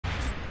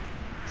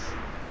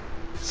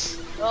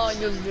Oh,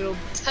 you little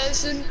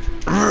peasant.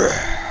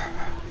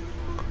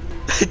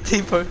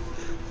 Deeper.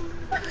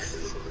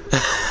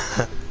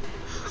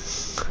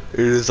 It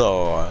is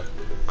our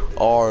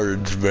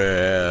orange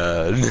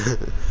man,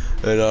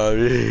 and I'm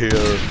here.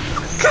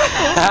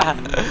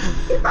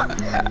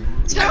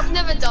 Turn off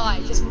never die.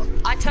 Just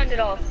I turned it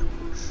off.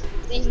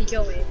 Then you can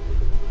kill me.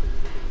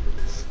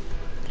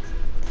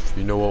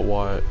 You know what,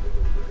 Wyatt?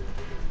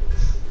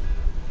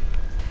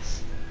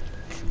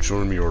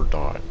 Join me or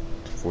die,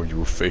 for you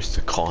will face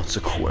the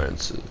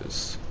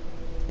consequences.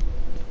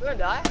 You're gonna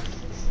die.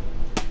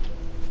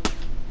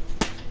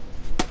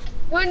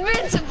 We're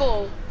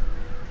invincible.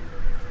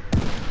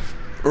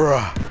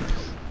 Rah.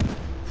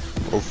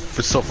 Or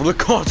suffer the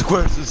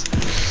consequences.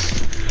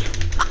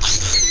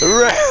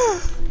 Rah.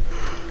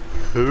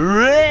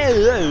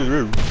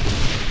 Rah.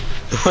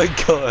 Oh my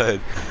god.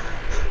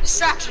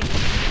 Distraction.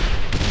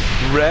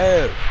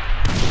 Rah.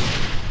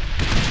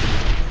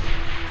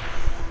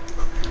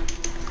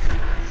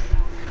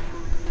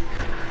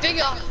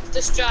 Bigger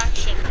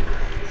distraction.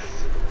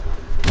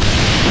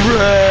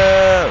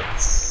 Rah.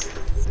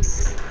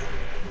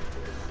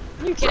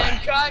 You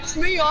can't catch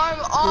me, I'm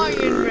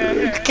Iron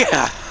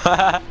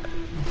Man.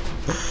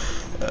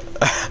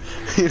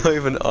 You're not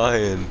even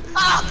iron.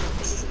 Ah!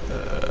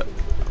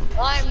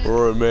 I'm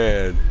Or a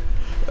man.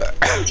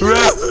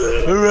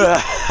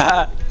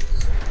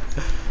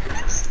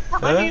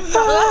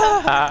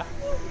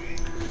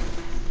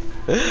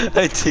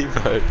 Hey,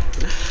 T-Bone.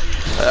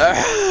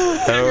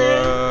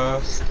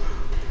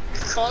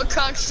 Can't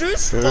catch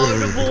this,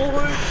 Spider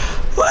Boy.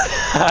 What?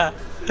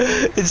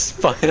 It's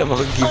Spider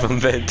Monkey from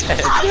Ben 10.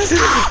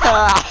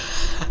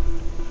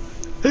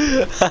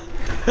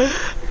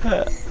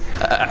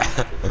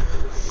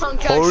 Can't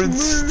catch Hold me.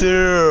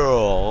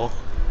 still.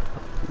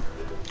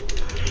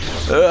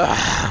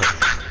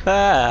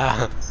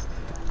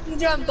 You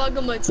trying to bug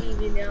on my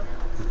TV now.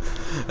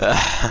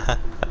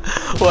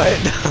 What?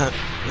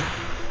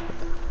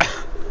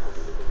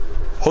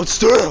 Hold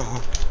still.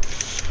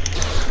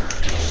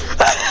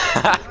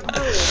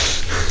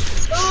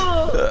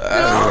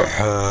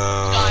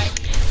 Die.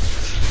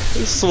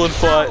 Sword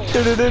fight.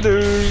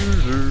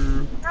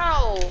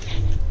 Ow.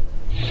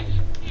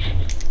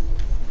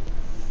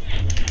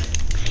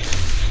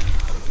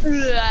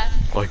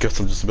 I guess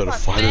I'm just a better What,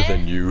 fighter man?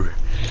 than you.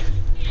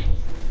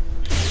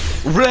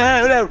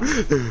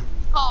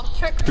 Oh,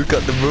 trick. You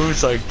got the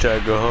moves like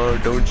Jagger, huh?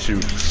 Don't you?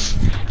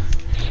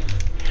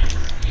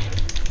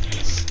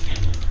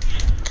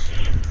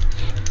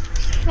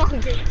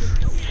 Okay.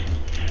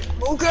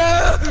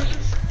 Okay.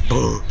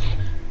 Oh.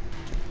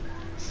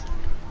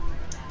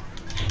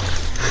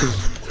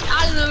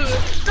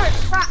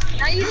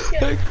 Now you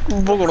can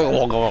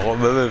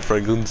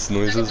Franklin's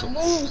noises.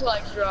 moves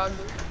like Dragon.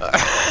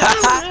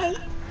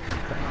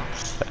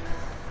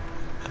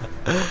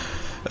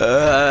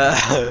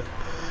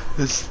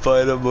 The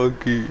spider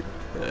monkey.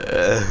 I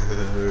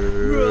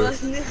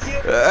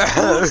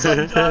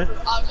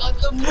got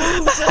the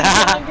moves of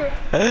Dragon.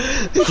 I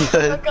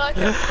got the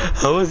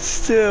I was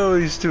still,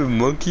 you stupid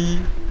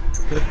monkey.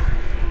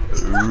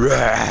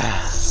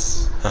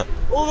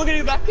 Oh, we're gonna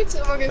go back into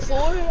we're going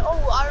forward.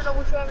 Oh, I don't know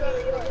which way I'm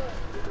gonna go.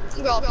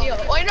 I'm going up here.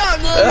 Wait, no.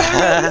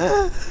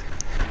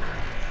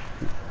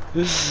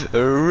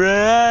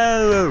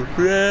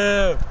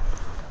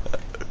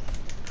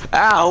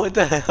 Ow, what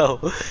the hell?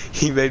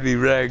 He made me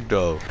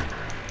ragdoll.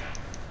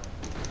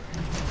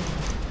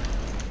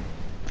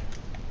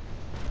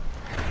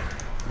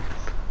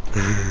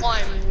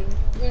 I'm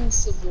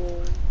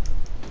invincible.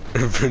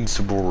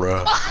 Invincible,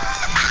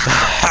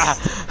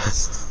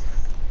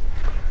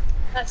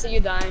 That's it,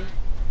 you're dying.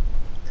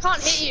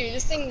 Can't hit you,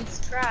 this thing's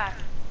trash.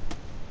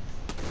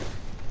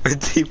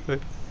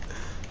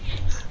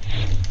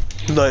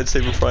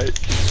 Lightsaber fight.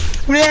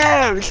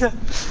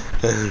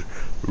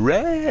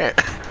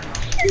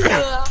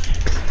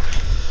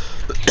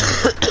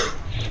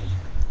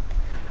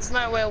 It's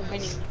my way of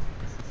winning.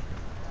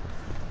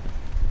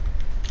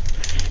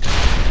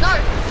 No,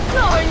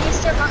 you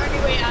just took my only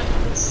way out of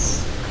this.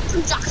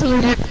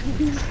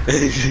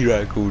 Exactly.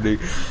 Right, cool, dude.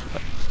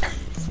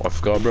 I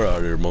forgot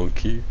about here,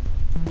 monkey.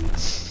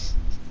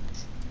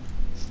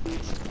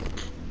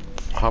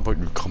 How about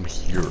you come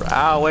here?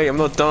 Ah, wait, I'm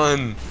not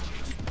done.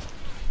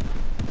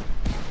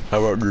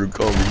 How about you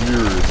come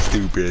here,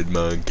 stupid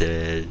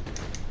monkey?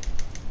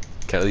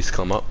 Can I at least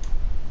come up?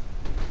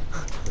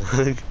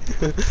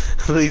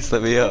 Please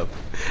let me up.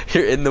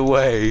 You're in the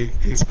way.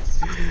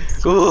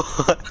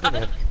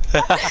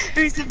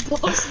 Who's the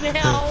boss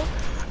now?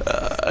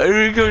 Here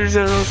we go,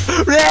 yourself.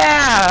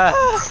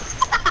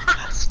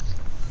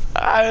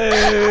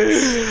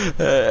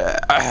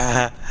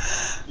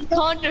 You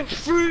can't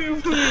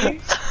defeat me.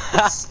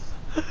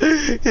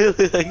 You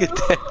look like a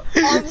damn.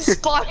 I'm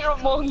Spider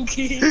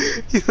Monkey.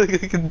 You look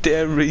like a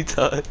damn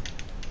retard.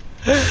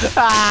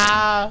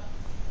 Ah!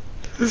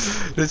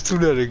 Let's do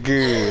that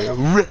again.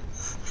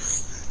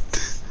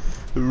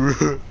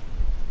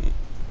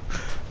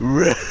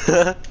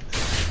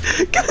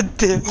 God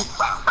damn.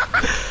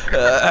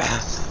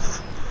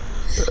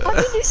 How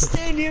can you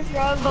stand here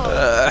forever?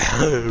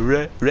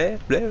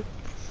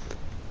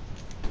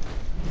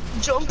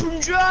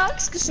 Jumping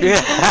jacks, cause I'm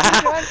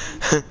jumping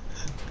jacks.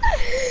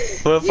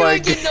 What if You I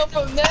ain't getting up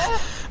from there.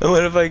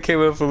 what if I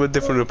came up from a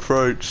different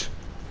approach?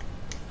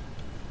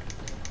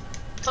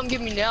 Come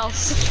get me now.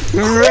 Escape.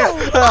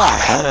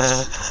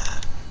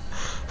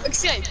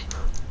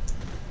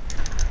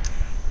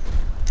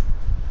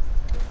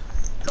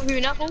 Come give me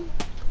an apple.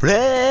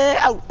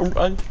 Come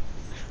on,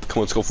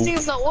 let's go, This fool. thing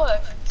does not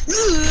work.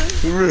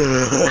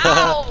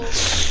 Ow!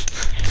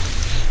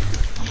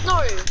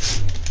 No.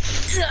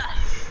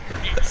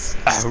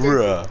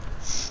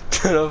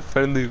 Turn on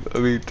friendly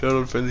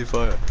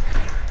fire.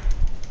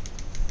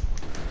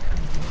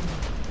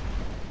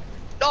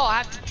 Oh, I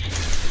have to.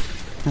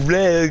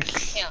 Red.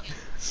 Yeah.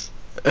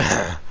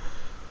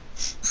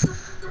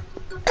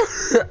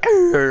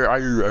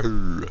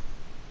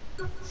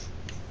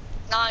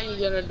 Now you're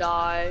gonna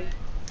die.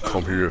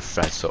 Come here,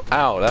 fatso.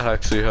 Ow, that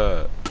actually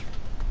hurt.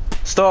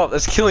 Stop,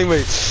 that's killing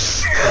me.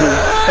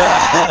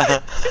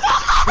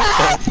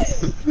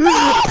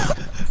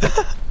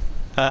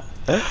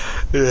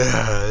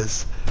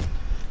 Yes.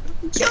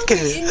 Kill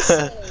me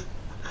instantly.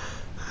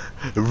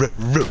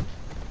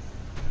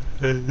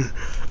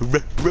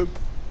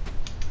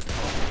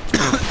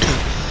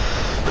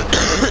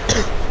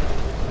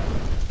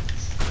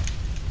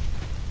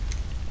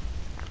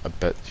 I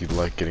bet you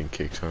like getting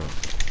kicked, huh?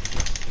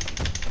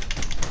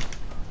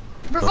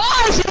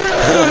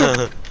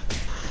 Revive!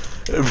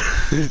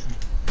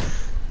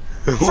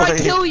 If I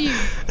kill you.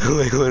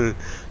 Wait,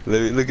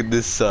 let me look at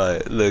this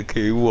side. Look,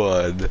 he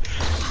won.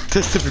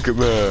 Certificate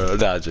man.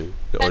 Dodgy.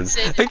 That's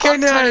it. Okay,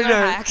 I'm turning no.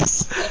 our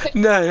hacks.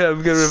 No,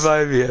 I'm gonna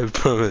revive you, I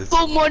promise.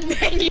 Full mod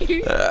menu.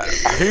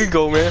 Here you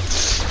go, man.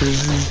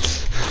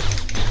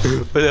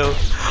 What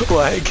else?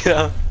 Why? Get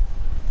out.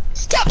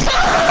 Stop!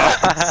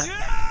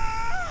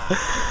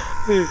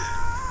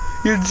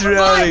 You're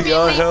drowning,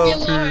 I'll Leave me help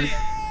alone. you.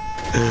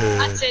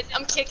 That's it.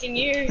 I'm kicking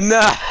you.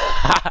 Nah.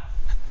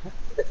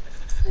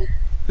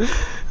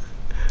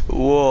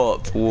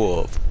 Whoop.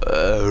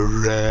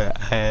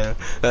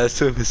 That's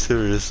super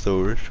serious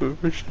though.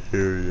 Super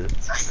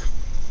serious.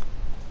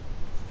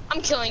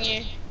 I'm killing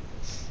you.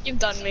 You've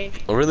done me.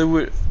 I really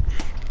wish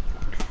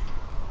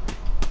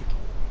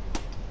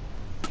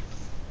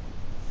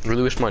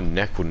my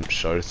neck wouldn't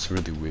show. It's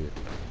really weird.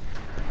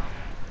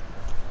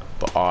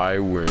 But I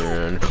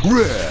win.